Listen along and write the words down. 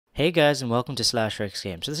Hey guys, and welcome to /Rex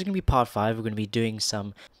Games. So this is going to be part 5. We're going to be doing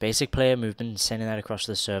some basic player movement, sending that across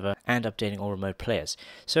the server, and updating all remote players.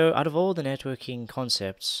 So out of all the networking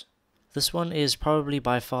concepts, this one is probably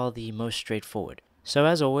by far the most straightforward. So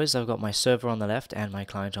as always, I've got my server on the left and my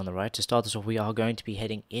client on the right. To start this off, we are going to be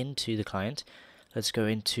heading into the client. Let's go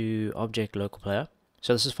into Object Local Player.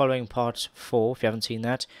 So this is following part 4. If you haven't seen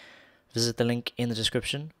that, visit the link in the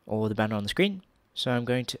description or the banner on the screen. So I'm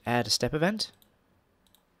going to add a step event.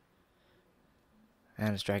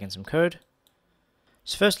 And let's drag in some code.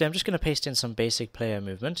 So firstly, I'm just going to paste in some basic player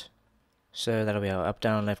movement. So that'll be our up,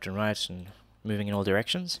 down, left, and right, and moving in all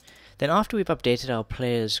directions. Then after we've updated our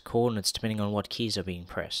player's coordinates depending on what keys are being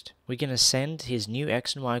pressed, we're going to send his new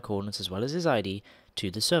X and Y coordinates as well as his ID to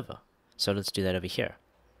the server. So let's do that over here.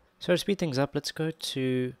 So to speed things up, let's go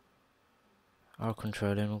to our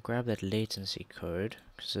controller and we'll grab that latency code,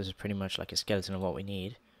 because this is pretty much like a skeleton of what we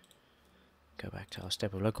need. Go back to our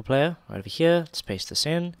step of local player, right over here, let's paste this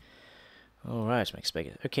in. Alright, makes it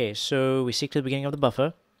bigger. Okay, so we seek to the beginning of the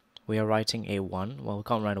buffer. We are writing a 1. Well, we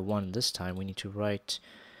can't write a 1 this time, we need to write,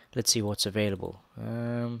 let's see what's available.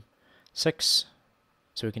 6,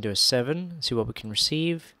 so we can do a 7, see what we can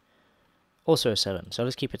receive. Also a 7, so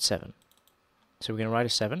let's keep it 7. So we're going to write a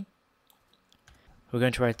 7. We're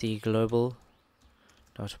going to write the global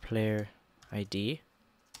dot player ID.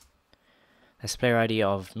 That's the player ID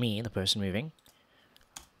of me, the person moving.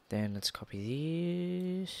 Then let's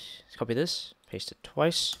copy this. Let's copy this, paste it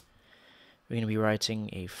twice. We're going to be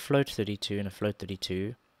writing a float 32 and a float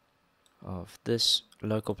 32 of this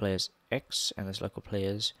local player's X and this local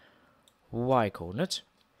player's Y coordinate.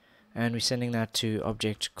 And we're sending that to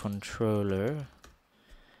object controller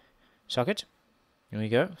socket. Here we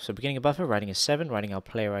go. So beginning of buffer, writing a 7, writing our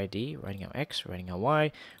player ID, writing our X, writing our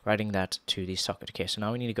Y, writing that to the socket. Okay, so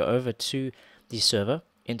now we need to go over to the server,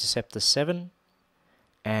 intercept the 7,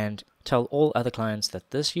 and tell all other clients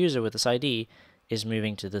that this user with this ID is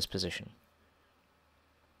moving to this position.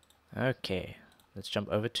 Okay, let's jump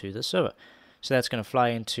over to the server. So that's going to fly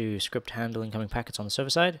into script handle incoming packets on the server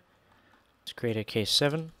side. Let's create a case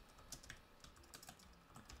 7.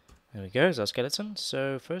 There we go, is our skeleton.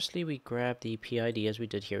 So firstly we grab the PID as we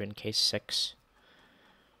did here in case 6.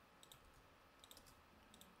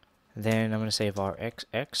 Then I'm going to say var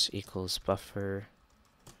xx equals buffer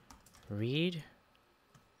read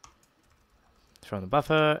from the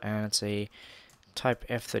buffer, and it's a type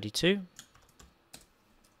f32.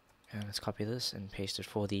 And let's copy this and paste it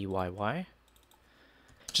for the yy.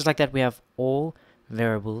 Just like that, we have all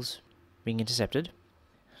variables being intercepted.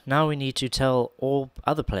 Now we need to tell all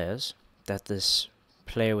other players that this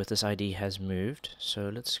player with this ID has moved. So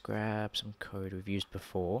let's grab some code we've used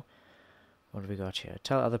before. What have we got here?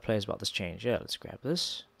 Tell other players about this change. Yeah, let's grab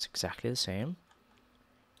this. It's exactly the same.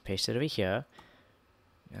 Paste it over here.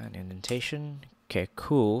 And indentation. Okay,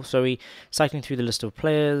 cool. So we cycling through the list of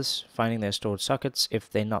players, finding their stored sockets. If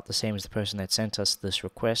they're not the same as the person that sent us this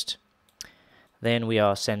request, then we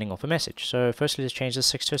are sending off a message. So firstly, let's change this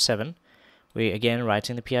 6 to a 7. We're again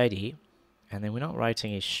writing the PID, and then we're not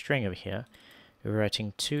writing a string over here. We're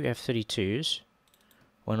writing 2 F32s.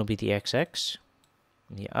 One will be the XX,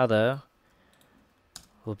 and the other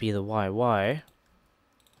will be the YY.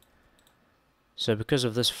 So because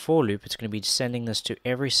of this for loop, it's going to be sending this to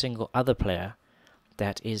every single other player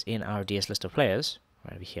that is in our DS list of players,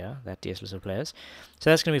 right over here, that DS list of players. So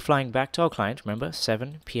that's going to be flying back to our client, remember,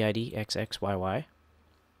 7 PID XXYY.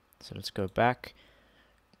 So let's go back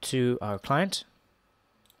to our client.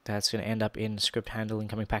 That's going to end up in script handle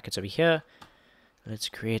incoming packets over here. Let's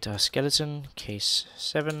create our skeleton, case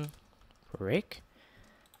 7, break.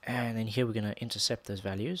 And then here we're going to intercept those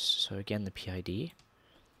values. So again, the PID.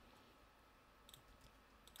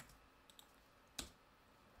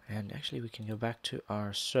 And actually we can go back to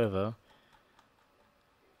our server,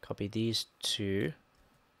 copy these two,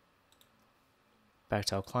 back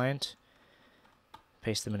to our client,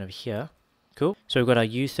 paste them in over here. Cool. So we've got our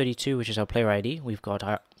U32, which is our player ID. We've got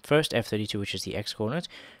our first F32, which is the X coordinate.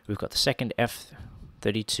 We've got the second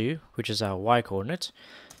F32, which is our Y coordinate.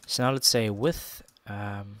 So now let's say with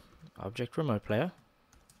object remote player,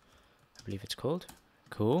 I believe it's called.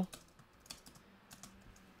 Cool.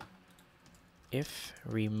 If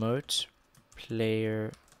remote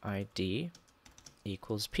player ID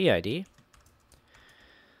equals PID.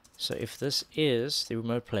 So if this is the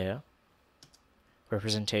remote player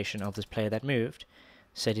representation of this player that moved,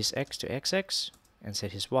 set his X to XX and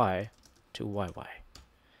set his Y to YY.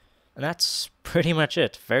 And that's pretty much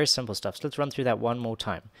it. Very simple stuff. So let's run through that one more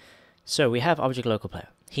time. So we have object local player.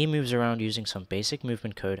 He moves around using some basic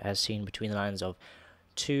movement code as seen between the lines of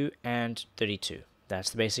 2 and 32.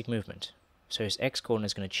 That's the basic movement. So his x coordinate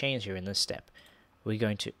is going to change here in this step. We're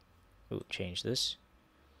going to change this.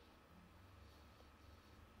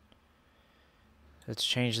 Let's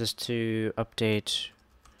change this to update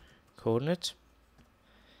coordinate.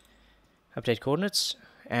 Update coordinates,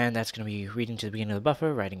 and that's going to be reading to the beginning of the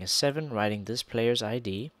buffer, writing a 7, writing this player's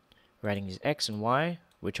ID, writing his x and y,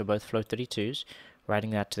 which are both float 32s,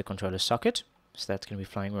 writing that to the controller socket. So that's going to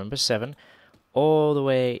be flying, remember, 7, all the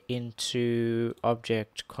way into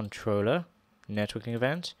object controller networking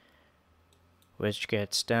event, which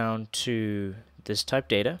gets down to this type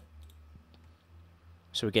data.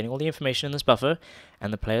 So we're getting all the information in this buffer,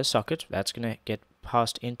 and the player's socket, that's going to get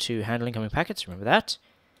passed into handle incoming packets, remember that.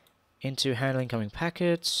 Into handle incoming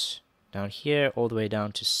packets, down here, all the way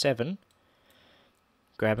down to 7.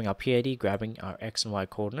 Grabbing our PID, grabbing our x and y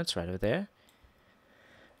coordinates right over there.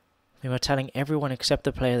 Then we're telling everyone except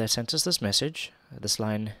the player that sent us this message. This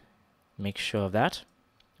line makes sure of that.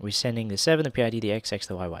 We're sending the 7, the PID, the x,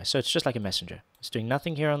 the y. So it's just like a messenger. It's doing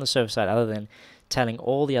nothing here on the server side other than telling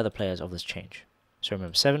all the other players of this change. So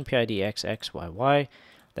remember, 7 PID, x, y.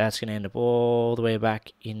 That's going to end up all the way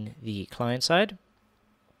back in the client side,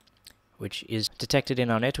 which is detected in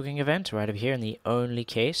our networking event right over here in the only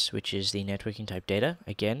case, which is the networking type data.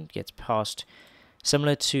 Again, gets passed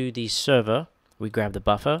similar to the server. We grab the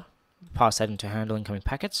buffer, pass that into handle incoming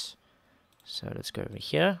packets. So let's go over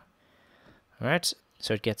here. Alright,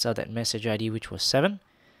 so it gets out that message ID, which was 7.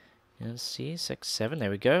 Let's see, 6, 7,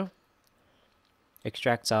 there we go.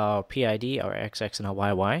 Extracts our PID, our XX, and our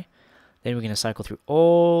YY. Then we're going to cycle through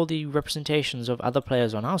all the representations of other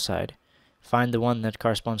players on our side, find the one that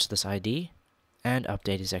corresponds to this ID, and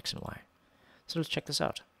update his X and Y. So let's check this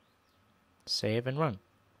out. Save and run.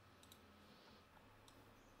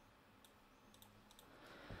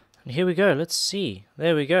 And here we go, let's see.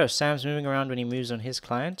 There we go, Sam's moving around when he moves on his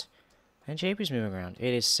client, and JP's moving around.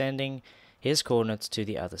 It is sending his coordinates to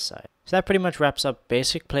the other side. So that pretty much wraps up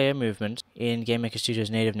basic player movement in GameMaker Studio's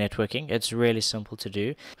native networking. It's really simple to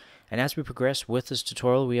do. And as we progress with this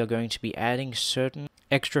tutorial, we are going to be adding certain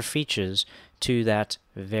extra features to that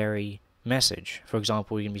very message. For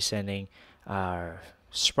example, we're going to be sending our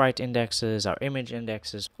sprite indexes, our image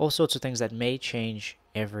indexes, all sorts of things that may change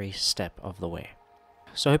every step of the way.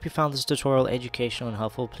 So I hope you found this tutorial educational and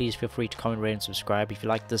helpful. Please feel free to comment, rate, and subscribe. If you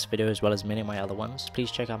liked this video as well as many of my other ones,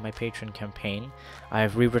 please check out my Patreon campaign. I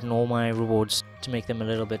have rewritten all my rewards to make them a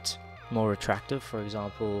little bit more attractive. For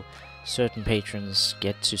example, certain patrons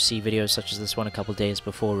get to see videos such as this one a couple days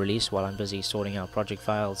before release while I'm busy sorting out project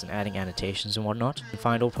files and adding annotations and whatnot. You can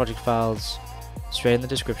find all project files straight in the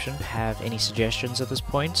description. If you have any suggestions at this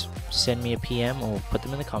point, send me a PM or put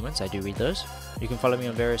them in the comments. I do read those. You can follow me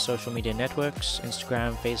on various social media networks,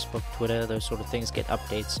 Instagram, Facebook, Twitter, those sort of things. Get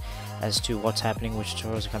updates as to what's happening, which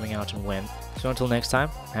tutorials are coming out and when. So until next time,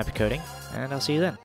 happy coding, and I'll see you then.